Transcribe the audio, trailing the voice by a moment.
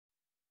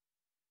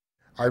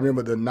I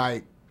remember the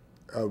night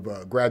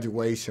of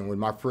graduation when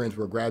my friends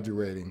were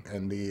graduating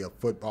and the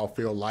football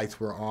field lights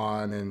were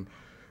on and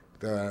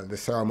the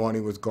ceremony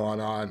was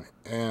going on,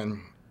 and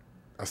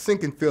a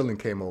sinking feeling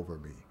came over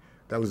me.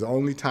 That was the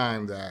only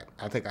time that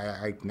I think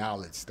I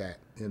acknowledged that,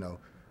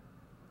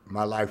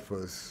 my life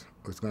was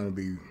going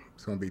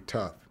to be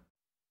tough.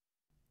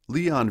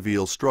 Leon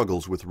Veal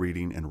struggles with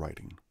reading and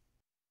writing.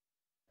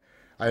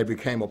 I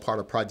became a part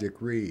of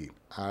Project Read.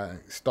 I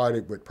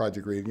started with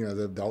Project Read, as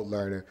an adult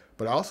learner,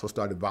 but I also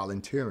started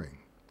volunteering.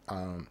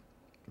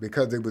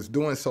 Because it was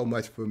doing so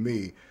much for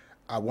me,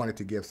 I wanted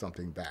to give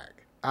something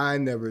back. I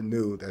never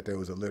knew that there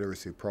was a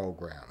literacy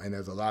program, and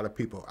there's a lot of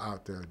people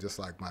out there just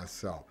like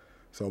myself.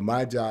 So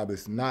my job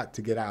is not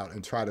to get out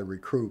and try to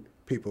recruit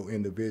people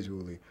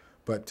individually,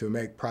 but to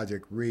make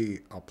Project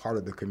Read a part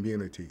of the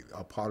community,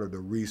 a part of the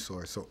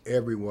resource, so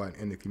everyone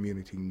in the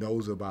community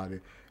knows about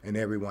it and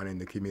everyone in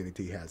the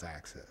community has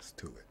access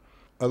to it.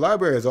 A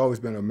library has always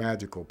been a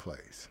magical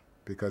place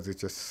because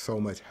it's just so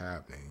much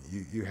happening.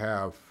 You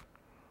have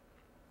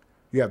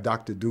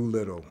Dr.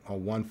 Dolittle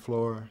on one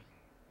floor,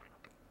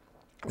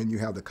 and you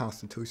have the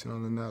Constitution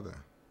on another.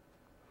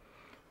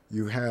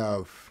 You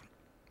have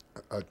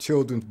a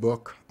children's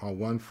book on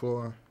one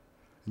floor,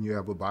 and you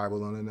have a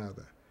Bible on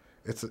another.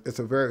 It's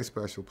a very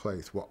special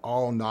place where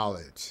all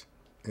knowledge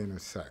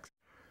intersects.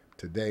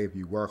 Today, if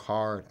you work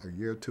hard, a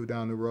year or two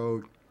down the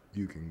road,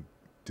 you can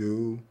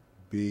do,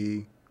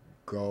 be,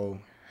 go,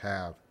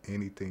 have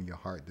anything your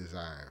heart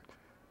desires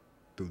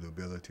through the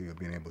ability of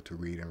being able to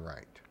read and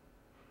write.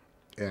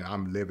 And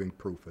I'm living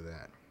proof of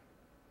that.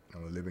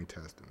 I'm a living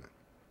testament.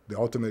 The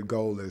ultimate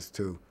goal is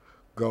to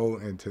go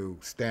and to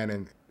stand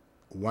in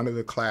one of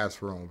the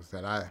classrooms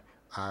that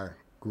I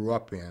grew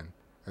up in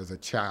as a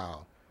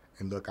child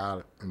and look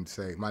out and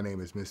say, my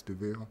name is Mr.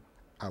 Veal.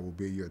 I will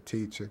be your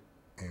teacher,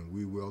 and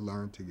we will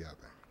learn together.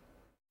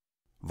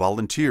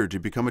 Volunteer to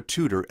become a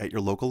tutor at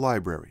your local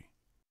library.